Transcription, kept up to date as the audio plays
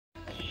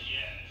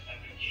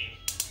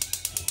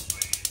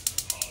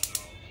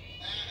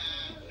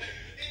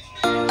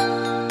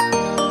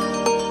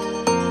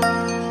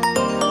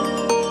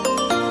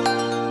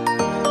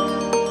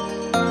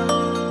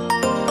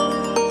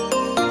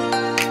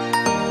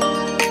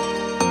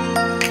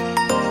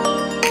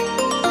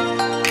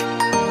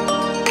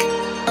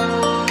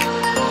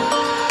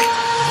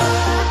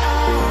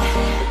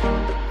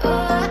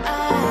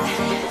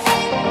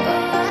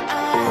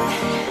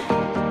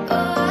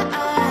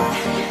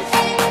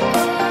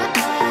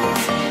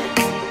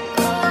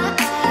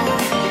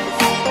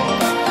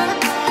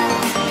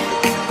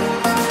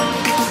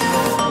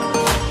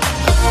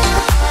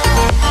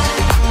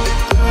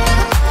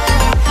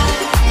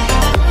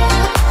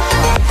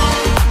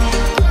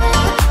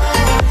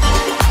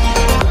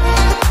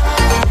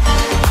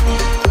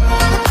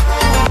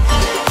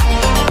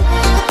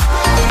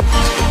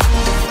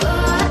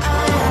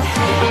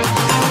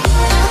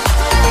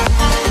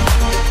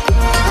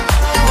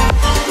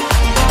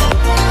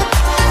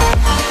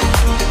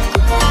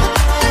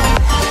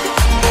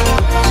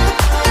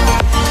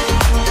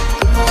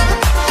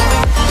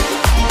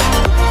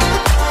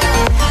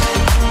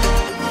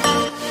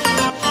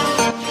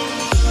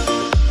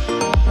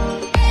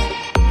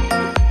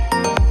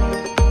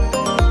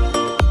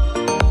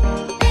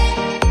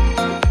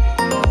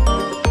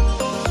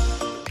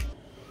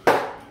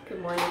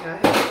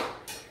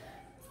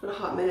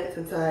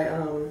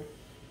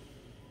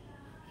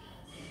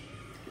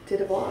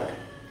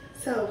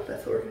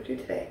to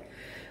do today.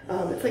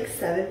 It's like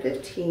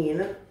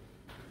 7:15.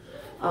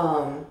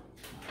 I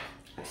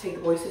have to take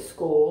the boys to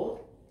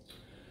school.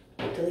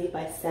 I have to leave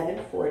by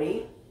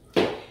 7:40.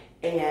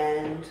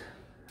 And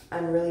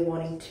I'm really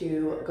wanting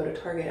to go to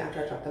Target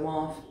after I drop them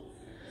off.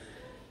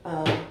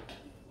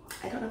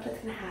 I don't know if that's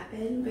gonna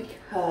happen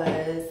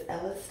because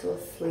Ella's still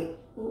asleep.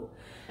 Ooh.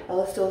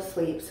 Ella's still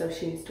asleep, so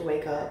she needs to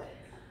wake up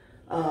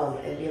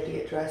and be able to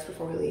get dressed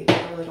before we leave.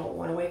 I really don't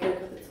want to wake her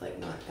because it's like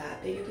not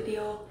that big of a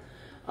deal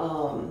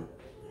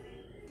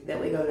that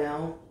we go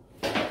now.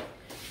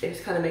 It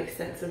just kind of makes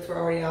sense since we're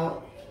already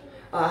out.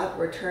 I have a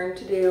return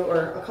to do,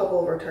 or a couple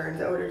of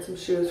returns. I ordered some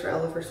shoes for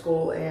Ella for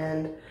school,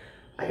 and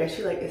I guess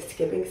she like is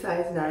skipping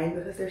size 9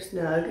 because they're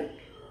snug,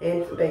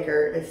 and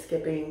Baker is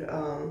skipping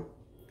a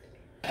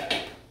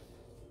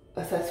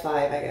size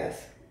 5, I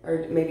guess,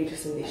 or maybe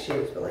just in these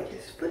shoes, but like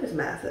his foot is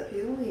massive.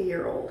 He's only a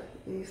year old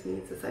and he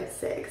needs a size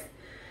 6.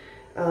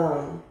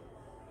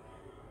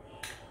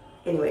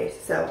 Anyways,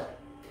 so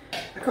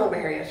I curled my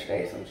hair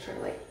yesterday, so I'm just trying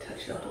to like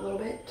touch it up a little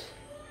bit,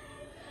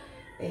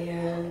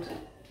 and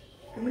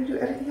I'm gonna do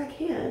everything I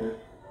can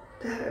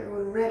to have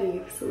everyone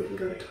ready so we can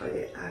go to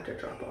Target after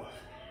drop off.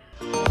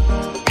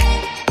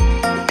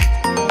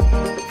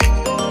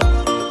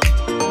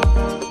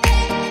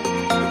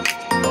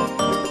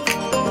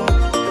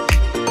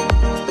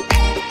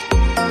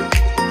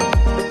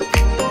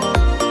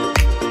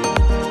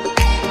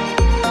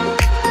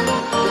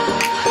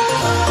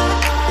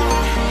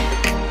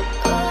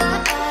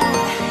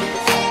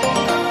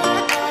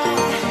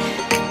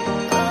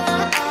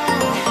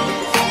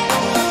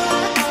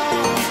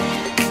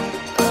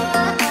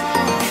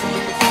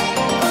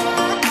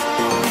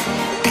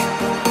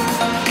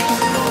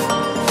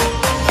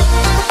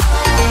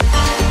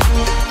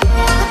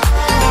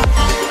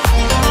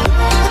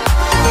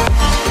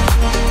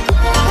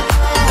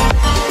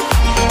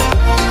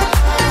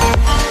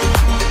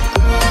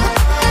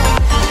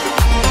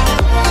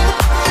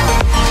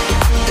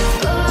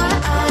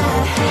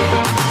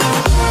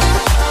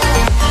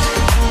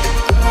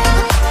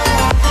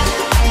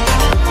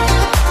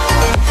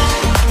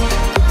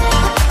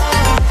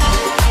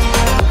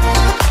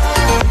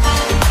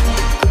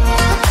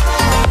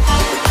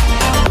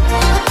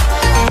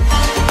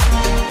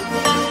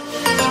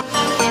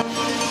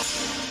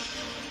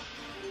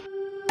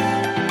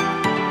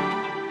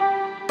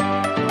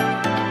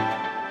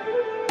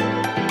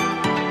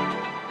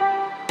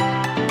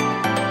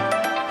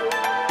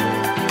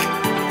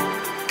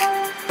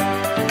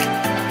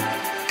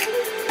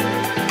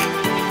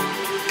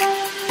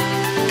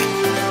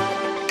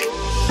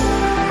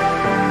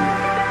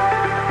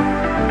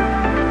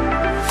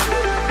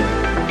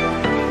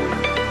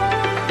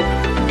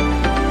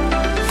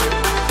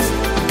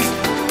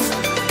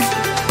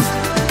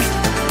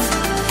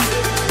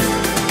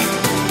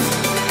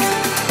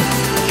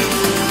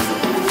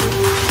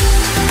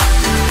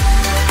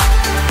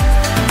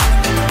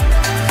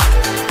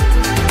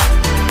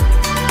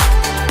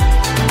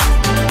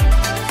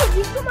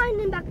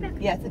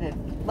 Yes, it is.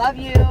 Love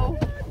you.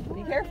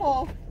 Be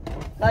careful.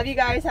 Love you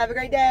guys. Have a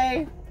great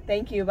day.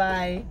 Thank you.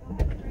 Bye.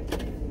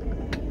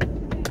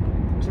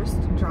 Just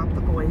dropped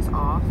the boys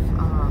off.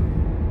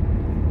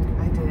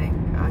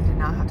 I did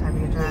not have time to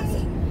get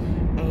dressed,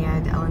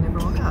 and Ella never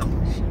woke up.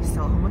 She's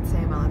still home with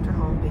Sam. I left her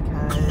home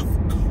because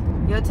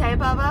you okay,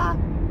 Bubba?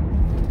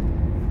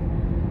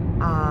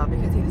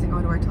 Because he doesn't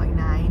go to work till like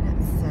 9,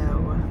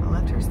 so I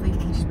left her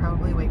sleeping. She's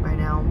probably awake by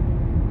now.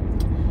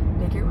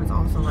 Baker was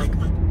also like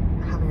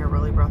having a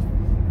really rough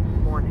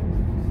morning.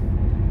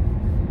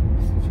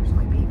 She's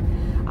my beep.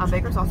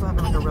 Baker's also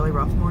having like a really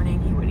rough morning.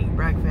 He wouldn't eat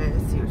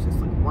breakfast. He was just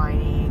like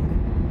whining.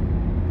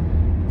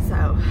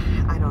 So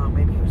I don't know.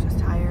 Maybe he was just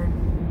tired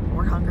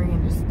or hungry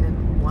and just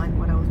didn't want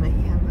what I was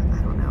making him.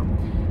 I don't know.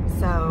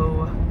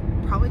 So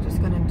probably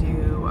just gonna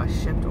do a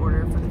shipped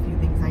order for the few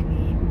things I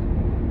need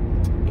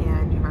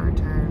and do my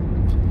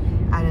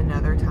return at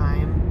another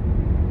time.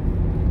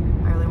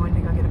 I really wanted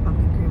to go get a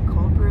pumpkin cream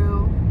cold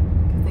brew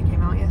because they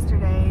came out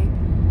yesterday.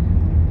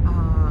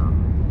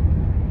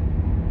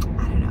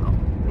 I don't know.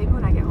 Maybe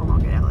when I get home I'll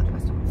get Ella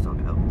dressed and we'll still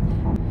go.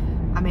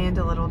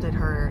 Amanda Little did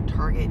her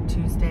Target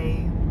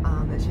Tuesday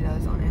that she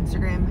does on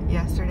Instagram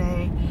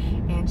yesterday,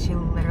 and she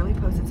literally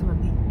posted some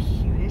of the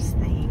cutest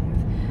things.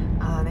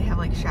 They have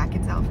like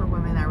shackets out for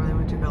women I really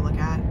want to go look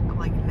at. I've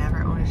like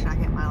never owned a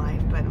shacket in my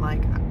life, but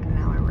like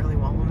now I really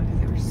want one because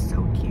they were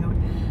so cute.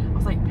 I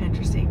was like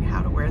Pinteresting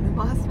how to wear them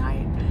last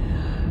night.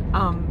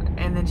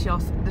 And then she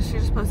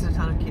just posted a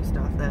ton of cute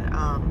stuff that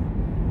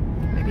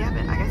maybe I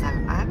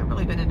haven't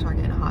really been in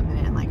Target in a hot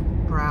minute and like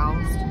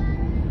browsed,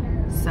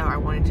 so I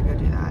wanted to go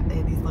do that. They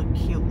had these little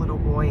cute little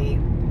boy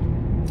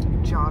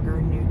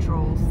jogger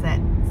neutral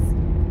sets.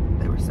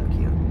 They were so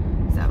cute.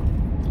 So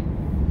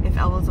if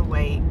Ella's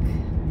awake,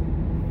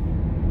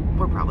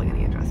 we're probably gonna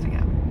get dressed to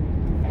go.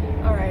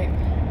 All right,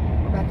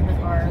 we're back in the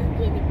car.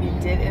 We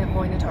did end up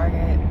going to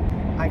Target.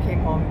 I came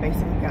home and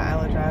basically got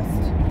Ella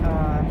dressed,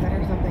 fed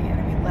her something, and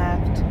then we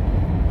left.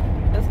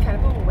 It was kind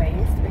of a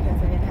waste because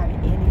I didn't have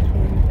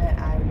anything that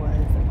I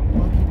was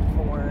looking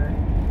for.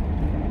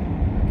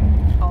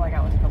 All I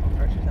got was like a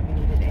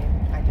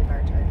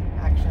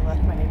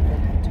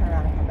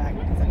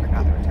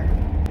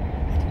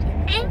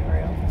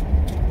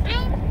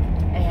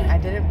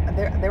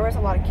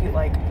cute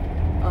like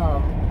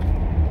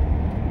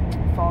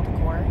fall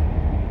decor.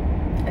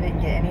 I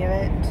didn't get any of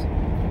it,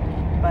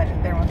 but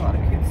there was a lot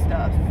of cute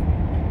stuff.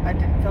 I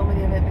didn't film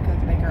any of it because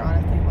Baker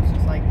honestly was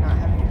just like not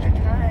having a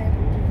good time.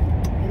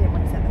 He didn't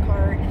want to sit in the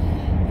cart.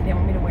 He didn't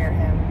want me to wear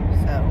him,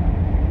 so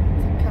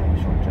it's kind of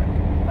a short trip.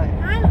 But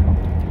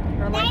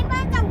There was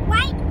a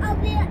white or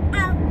rainbow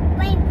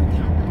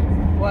color.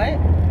 what?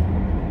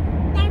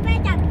 There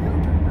was a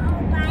blue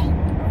or white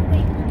or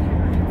rainbow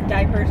color.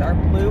 Diapers are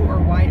blue or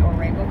white or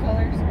rainbow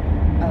colors.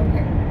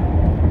 Okay.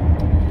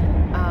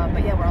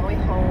 But yeah, we're on the way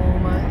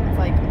home. It's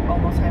like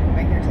almost time for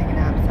Baker to take a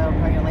nap, so I'm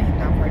probably gonna lay him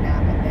down for a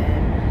nap, and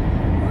then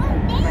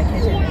my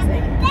kitchen is a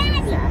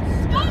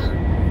disaster.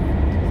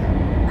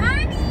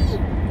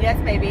 Mommy! Yes,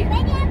 baby.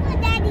 Baby has a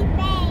dirty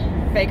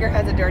face. Baker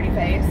has a dirty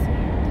face.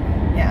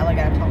 Yeah, Ella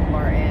got a chocolate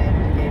bar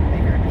and gave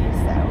Baker a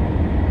piece, so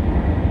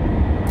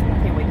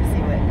can't wait to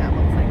see what that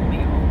looks like when we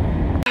get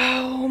home.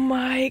 Oh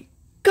my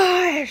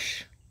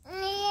gosh!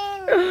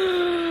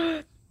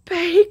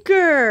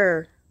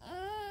 Baker!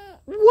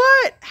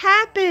 What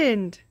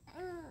happened?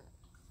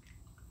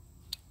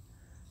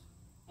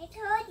 I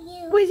told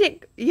you. Was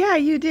it? Yeah,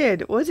 you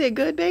did. Was it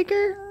good,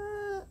 Baker?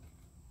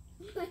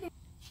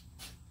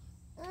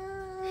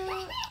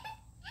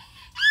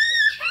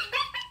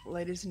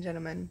 Ladies and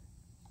gentlemen,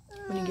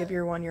 when you give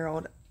your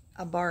 1-year-old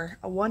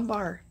one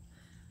bar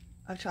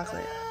of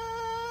chocolate.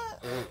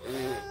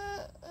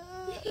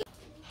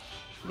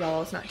 Y'all, I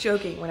was not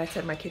joking when I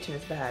said my kitchen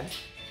is bad.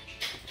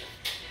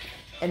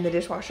 And the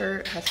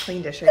dishwasher has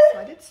clean dishes, so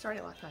I did start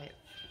it last night.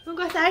 Wanna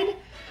go outside?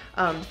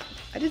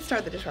 I did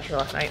start the dishwasher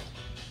last night.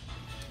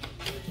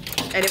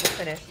 And it was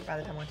finished by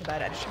the time I went to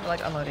bed. I just feel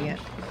like unloading it.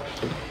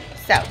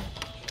 So,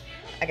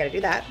 I gotta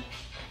do that.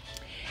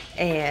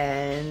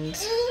 And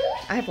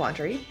I have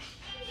laundry.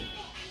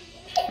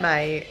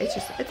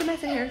 It's a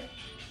mess in here.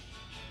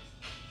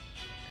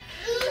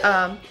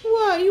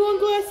 What, you wanna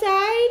go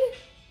outside?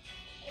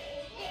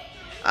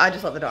 I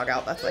just let the dog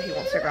out. That's what he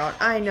wants to go out.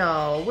 I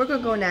know. We're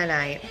gonna go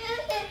night-night.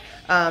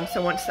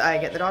 So once I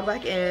get the dog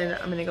back in,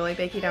 I'm gonna go lay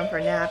Bakey down for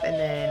a nap and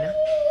then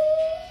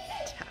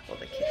tackle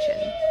the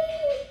kitchen.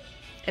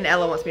 And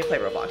Ella wants me to play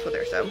Roblox with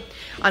her, so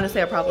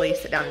honestly, I'll probably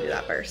sit down and do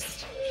that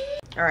first.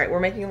 All right, we're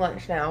making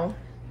lunch now.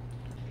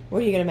 What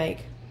are you gonna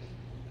make?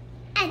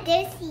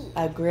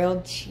 A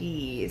grilled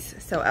cheese.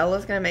 So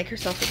Ella's gonna make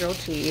herself a grilled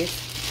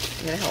cheese.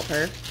 I'm gonna help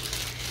her.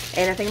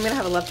 And I think I'm gonna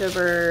have a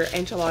leftover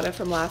enchilada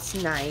from last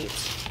night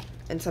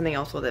and something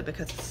else with it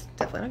because it's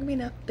definitely not gonna be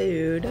enough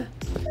food.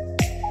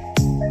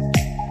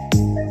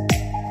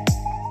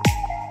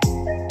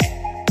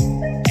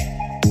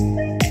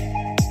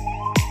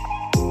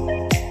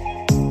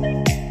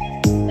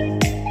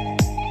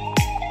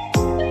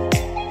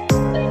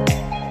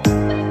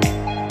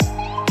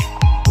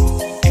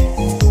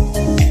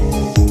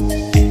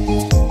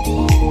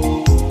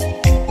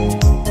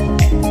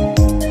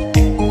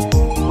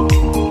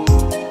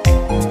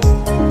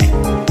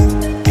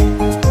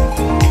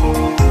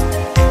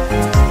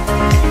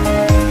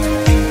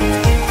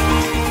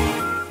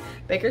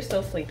 Baker's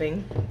still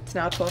sleeping. It's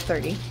now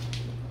 12:30.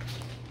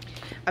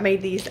 I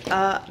made these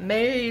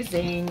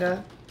amazing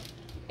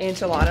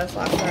enchiladas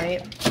last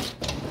night.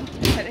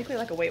 Technically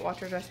like a Weight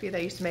Watchers recipe that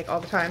I used to make all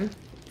the time.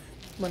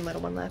 One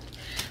little one left.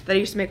 That I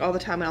used to make all the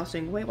time when I was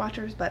doing Weight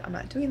Watchers, but I'm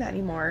not doing that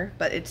anymore.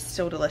 But it's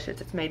still delicious.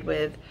 It's made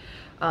with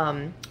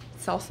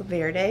salsa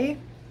verde,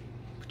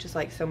 which is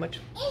like so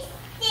much. It's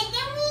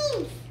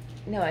cinnamon.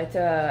 No, it's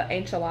a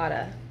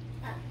enchilada.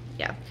 Oh.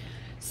 Yeah.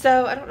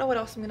 So I don't know what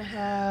else I'm gonna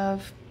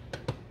have.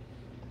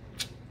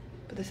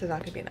 But this is not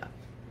gonna be enough.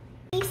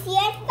 You see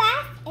it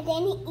fast and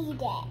then you eat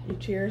it. You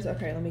cheers?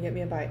 Okay, let me get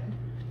me a bite.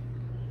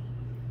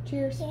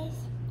 Cheers. Cheers.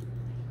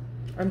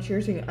 I'm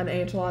cheersing an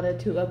enchilada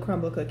to a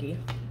crumble cookie.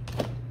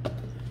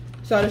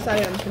 So I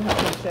decided I'm just gonna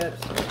have some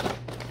chips.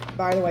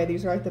 By the way,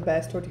 these are like the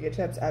best tortilla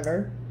chips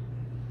ever.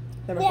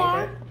 They're my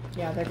favorite.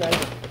 Yeah, they're good.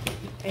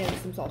 And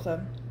some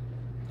salsa.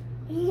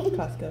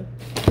 Costco.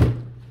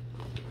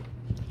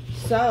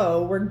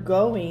 So we're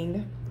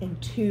going in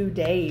 2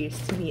 days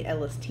to meet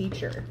Ella's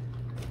teacher.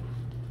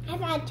 I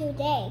thought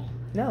today.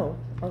 No,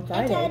 on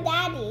Friday. I told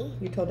Daddy.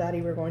 You told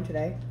Daddy we're going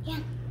today? Yeah.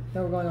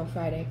 No, we're going on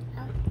Friday.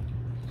 Oh.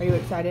 Are you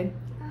excited?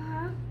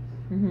 Uh-huh.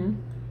 Mm-hmm.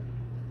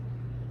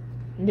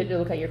 You get to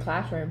look at your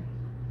classroom.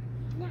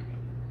 Yeah.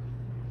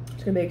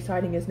 It's going to be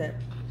exciting, isn't it?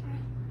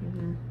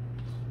 Mm-hmm.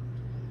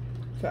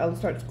 So Ella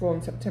starts school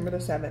on September the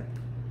 7th.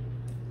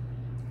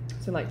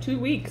 So in like 2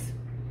 weeks.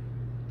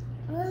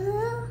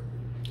 Uh-huh.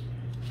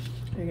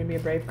 You're going to be a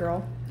brave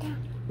girl? Yeah.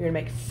 You're going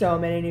to make so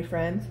many new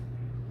friends?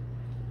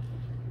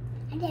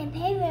 And then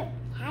favorite,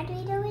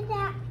 Hadley doing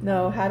that?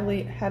 No,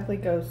 Hadley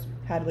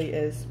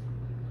is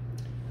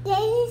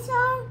Daisy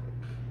song?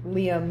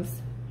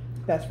 Liam's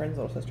best friend's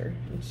little sister.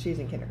 She's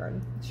in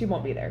kindergarten. She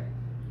won't be there.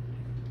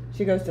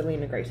 She goes to Liam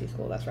and Gracie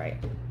school, that's right.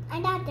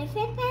 And not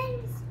different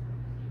friends?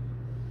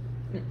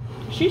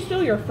 She's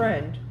still your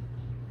friend.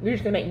 You're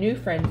just gonna make new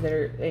friends that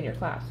are in your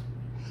class.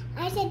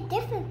 I said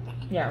different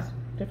friends. Yeah,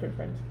 different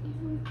friends.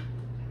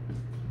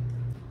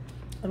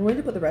 I'm going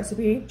to put the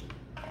recipe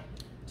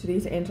to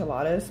these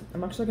enchiladas.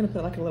 I'm actually gonna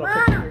put like a little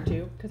picture here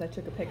too, because I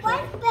took a picture.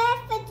 What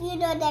breakfast you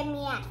know that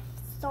me at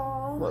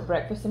so? What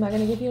breakfast am I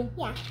gonna give you?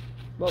 Yeah.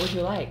 What would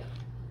you like?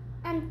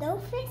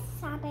 Doughfish,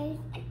 strawberries,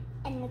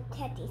 and the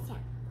turkey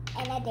salad,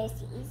 and a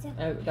daisies.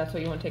 Oh, that's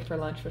what you want to take for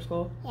lunch for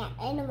school? Yeah,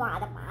 and a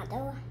water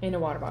bottle. In a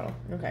water bottle.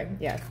 Okay,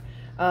 yes.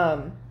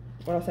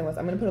 What I was saying was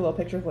I'm going to put a little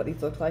picture of what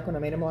these looked like when I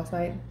made them last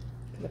night.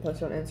 Because I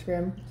posted on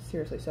Instagram.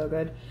 Seriously, so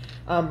good.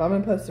 But I'm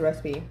going to post the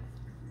recipe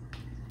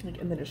like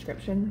in the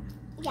description.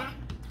 Yeah.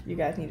 You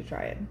guys need to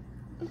try it.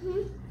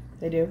 Mm-hmm.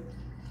 They do?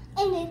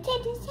 And the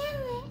turkey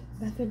salad.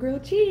 That's a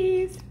grilled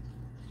cheese.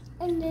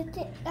 And the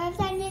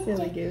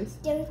Silly goose.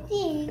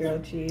 cheese.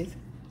 Grilled cheese.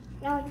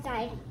 No, I'm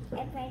sorry.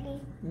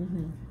 Everybody.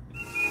 Mm-hmm.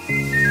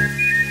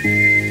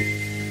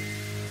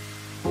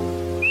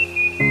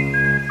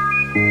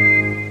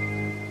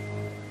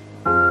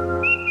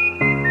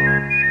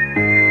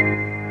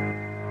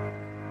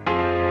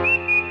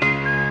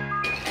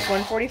 It's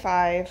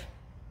 1:45.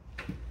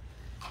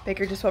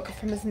 Baker just woke up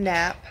from his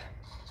nap.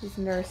 He's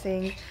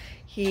nursing.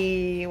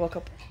 He woke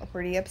up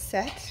pretty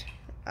upset.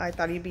 I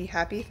thought he'd be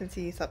happy since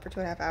he slept for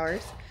 2.5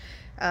 hours.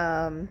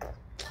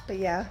 But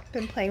yeah,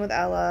 been playing with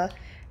Ella.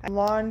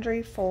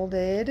 Laundry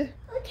folded.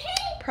 Okay.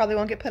 Probably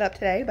won't get put up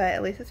today, but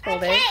at least it's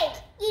folded. Okay.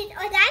 Eat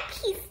all that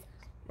piece.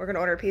 We're gonna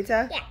order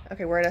pizza? Yeah.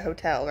 Okay, we're at a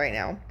hotel right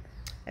now.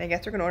 And I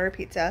guess we're gonna order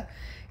pizza.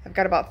 I've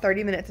got about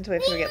 30 minutes until we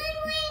have to go get...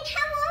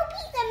 Hello,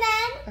 pizza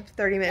man. I have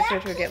 30 minutes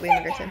until we have to go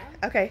get Liam Gerson.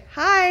 Okay,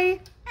 hi.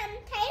 Can you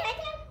have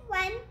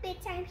one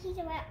big time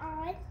pizza with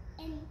olives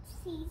and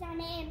cheese on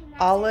it? And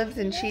Olives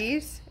and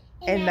cheese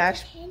and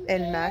mashed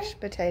potatoes,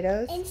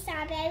 potatoes and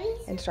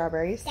strawberries. and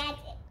strawberries. That's it.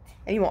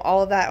 And you want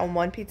all of that on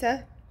one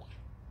pizza?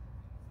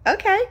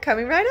 Okay,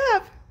 coming right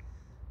up.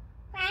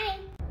 Bye.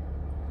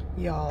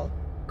 Y'all,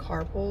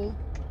 carpool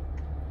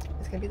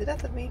is gonna be the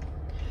death of me.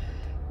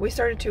 We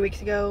started 2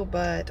 weeks ago,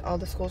 but all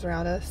the schools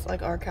around us,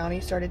 like our county,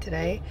 started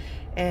today.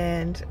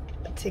 And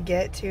to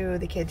get to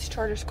the kids'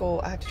 charter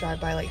school, I have to drive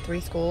by like 3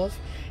 schools.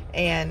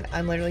 And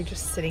I'm literally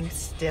just sitting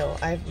still.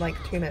 I have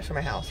like 2 minutes from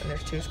my house, and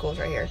there's 2 schools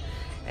right here.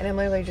 And I'm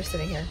literally just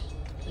sitting here,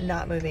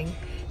 not moving.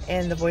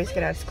 And the boys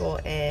get out of school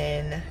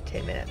in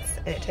 10 minutes.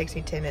 And it takes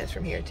me 10 minutes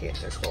from here to get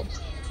to their school.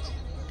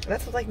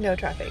 That's with like no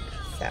traffic.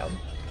 So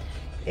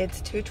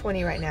it's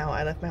 2:20 right now.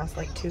 I left my house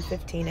like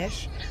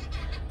 2:15ish.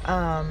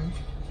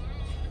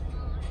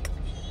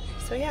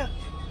 So yeah,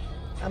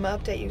 I'm gonna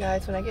update you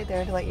guys when I get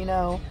there to let you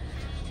know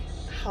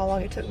how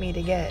long it took me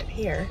to get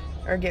here,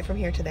 or get from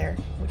here to there,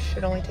 which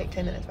should only take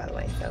 10 minutes by the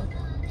way, so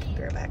I'll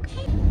be right back.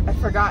 I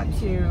forgot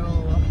to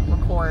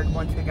record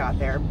once we got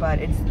there, but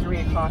it's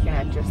 3 o'clock and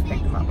I just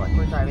picked them up, like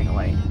we're driving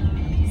away.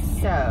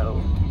 So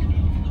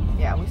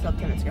yeah, we still have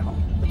 10 minutes to get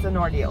home. It's an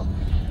ordeal.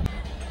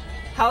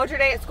 How was your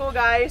day at school,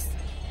 guys?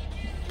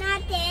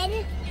 Not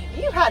dead.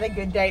 You had a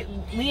good day.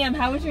 Liam,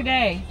 how was your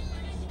day?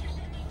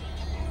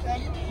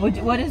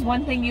 Good. What is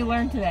one thing you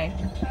learned today?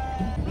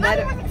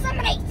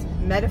 Similes.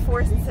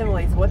 Metaphors and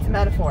similes. What's a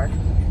metaphor?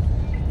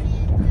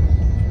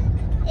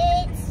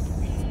 It's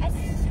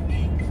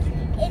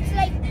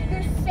like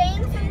you're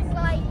saying something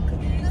like he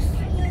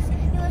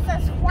was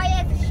as white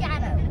as a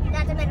shadow.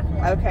 That's a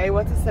metaphor. Okay,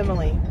 what's a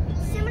simile?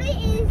 Simile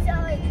is if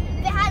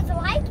it has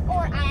like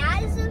or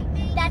as,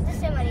 that's a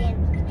simile.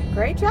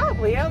 Great job,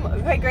 Liam.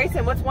 Okay,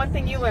 Grayson, what's one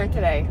thing you learned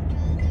today?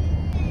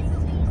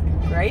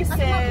 Grayson.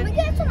 Can we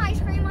get some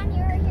ice cream on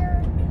here?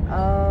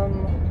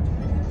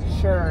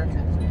 Sure.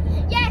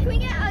 Yeah,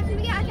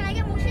 can I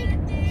get more shake?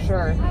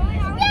 Sure.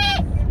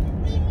 Yeah!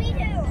 Me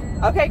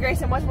too. Okay,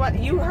 Grayson, what's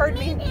one, you heard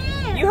me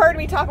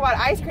talk about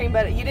ice cream,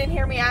 but you didn't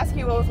hear me ask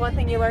you what was one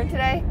thing you learned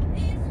today?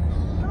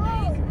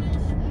 I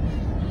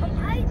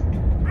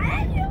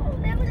don't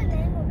remember the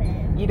name of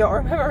it. You don't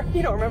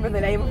remember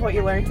the name of what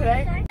you learned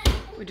today?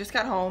 We just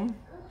got home.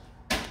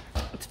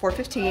 It's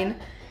 4:15.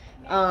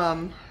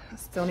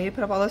 Still need to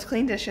put up all those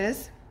clean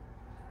dishes.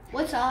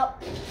 What's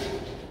up?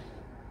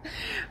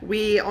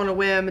 We, on a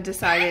whim,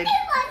 decided...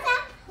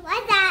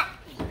 What's that?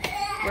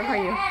 Where are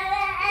you?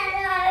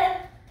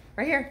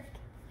 Right here.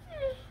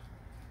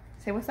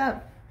 Say what's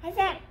up. What's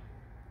that?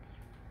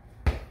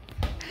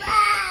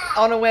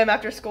 On a whim,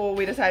 after school,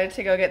 we decided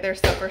to go get their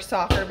stuff for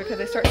soccer because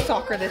they start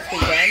soccer this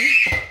weekend.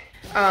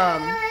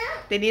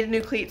 They needed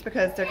new cleats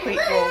because their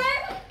cleats, well,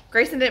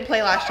 Grayson didn't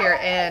play last year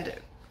and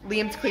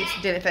Liam's cleats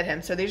didn't fit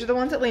him. So these are the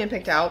ones that Liam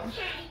picked out.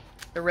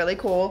 They're really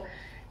cool.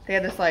 They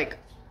have this like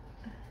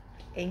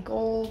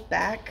ankle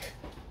back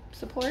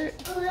support.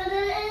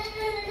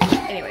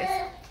 Anyways,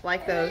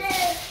 like those.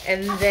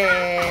 And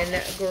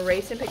then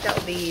Grayson picked out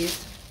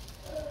these.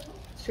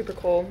 Super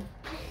cool.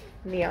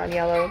 Neon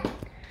yellow.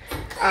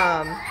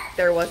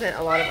 There wasn't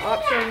a lot of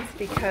options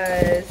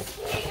because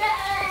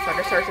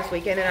soccer starts this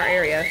weekend in our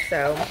area.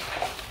 So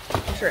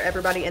I'm sure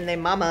everybody and their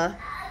mama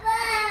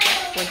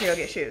went to go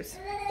get shoes.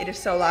 It is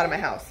so loud in my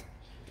house.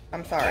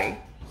 I'm sorry.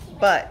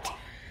 But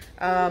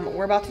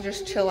we're about to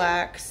just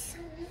chillax.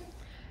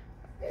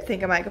 I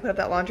think I might go put up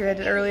that laundry I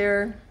did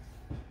earlier.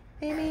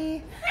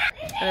 Maybe.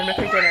 And then I'm gonna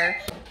cook dinner.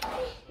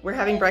 we're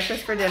having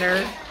breakfast for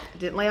dinner.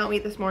 Didn't lay out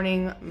meat this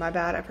morning. My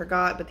bad, I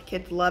forgot, but the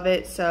kids love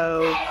it,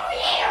 so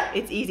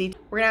it's easy.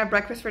 We're gonna have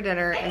breakfast for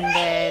dinner and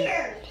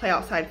then play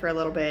outside for a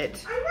little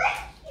bit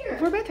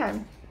before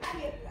bedtime.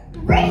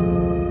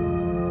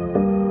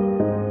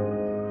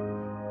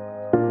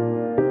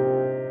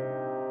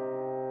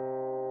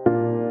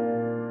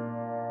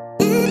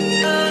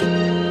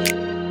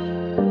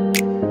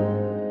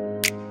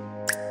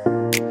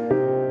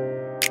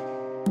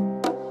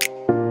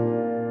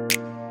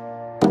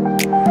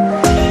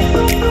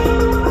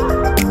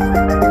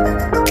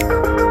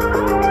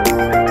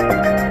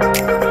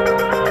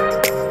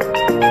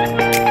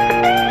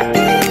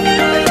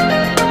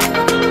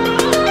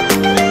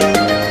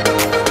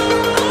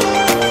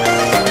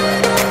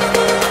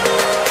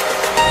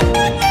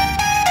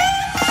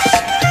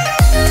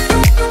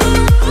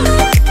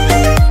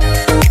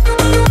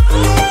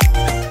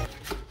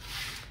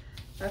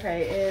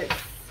 Okay, it's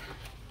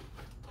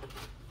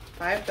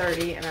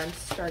 5:30 and I'm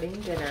starting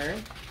dinner.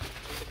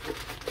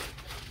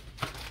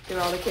 Get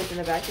all the kids in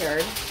the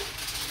backyard.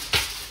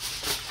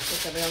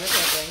 They're coming on the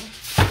cooking.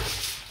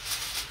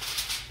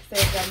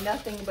 They've done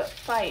nothing but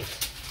fight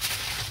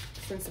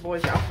since the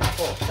boys got off from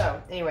school.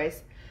 So,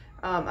 anyways,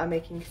 I'm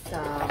making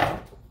some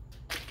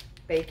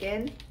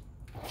bacon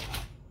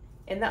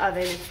in the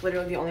oven. It's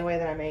literally the only way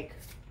that I make.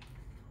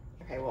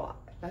 Okay, well,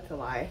 that's a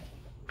lie.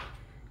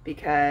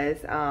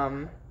 Because,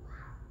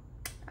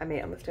 I made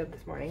it on the stove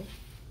this morning.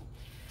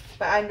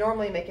 But I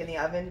normally make it in the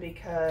oven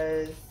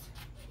because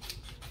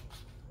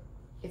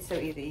it's so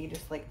easy. You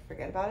just like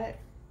forget about it.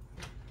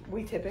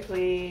 We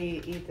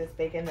typically eat this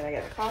bacon that I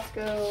get at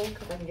Costco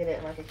because I can get it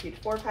in like a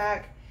cute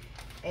 4-pack.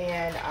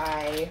 And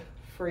I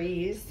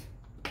freeze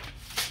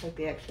with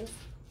the extras.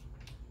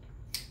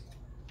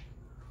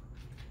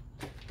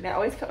 And I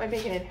always cut my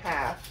bacon in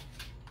half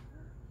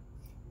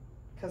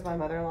because my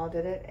mother-in-law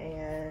did it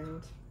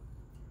and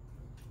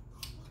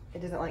it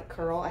doesn't like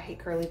curl. I hate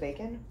curly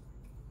bacon.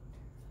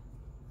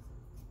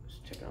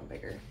 Just chip it on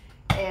bigger.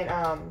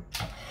 And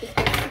it's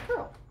going to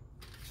curl.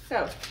 So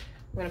I'm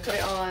going to put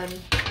it on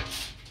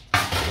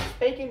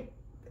this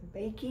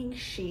baking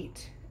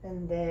sheet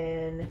and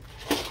then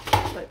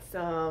put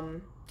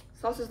some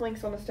sausage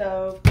links on the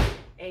stove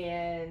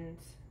and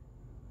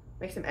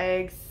make some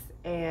eggs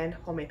and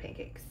homemade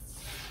pancakes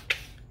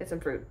and some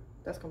fruit.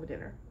 That's going to be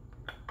dinner.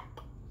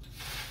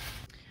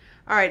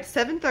 All right,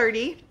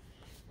 7:30.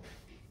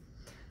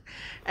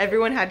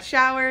 Everyone had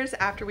showers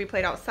after we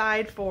played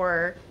outside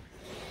for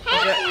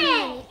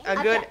a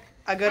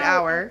good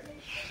hour.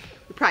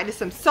 We practiced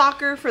some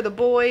soccer for the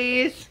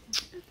boys.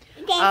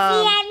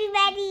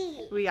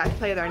 Everybody. We got to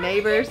play with our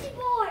neighbors.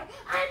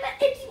 I'm an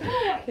itchy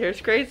boy.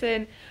 There's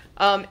Grayson.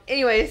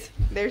 Anyways,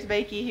 there's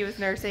Bakey. He was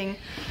nursing.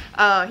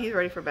 He's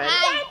ready for bed.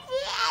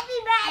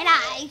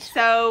 Everybody.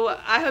 So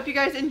I hope you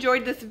guys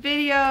enjoyed this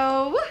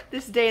video,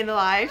 this day in the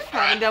life.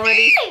 Haven't done one of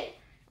these.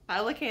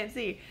 I can't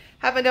see.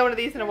 Haven't done one of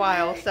these in a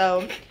while.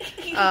 So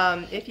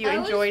if you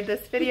enjoyed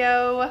this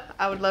video,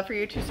 I would love for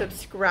you to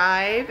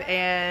subscribe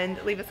and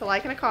leave us a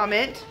like and a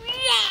comment.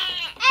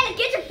 And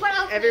get your butt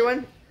off.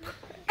 Everyone,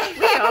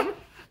 Liam. Okay.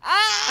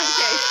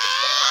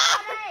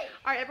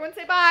 All right, everyone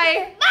say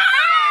bye. Bye.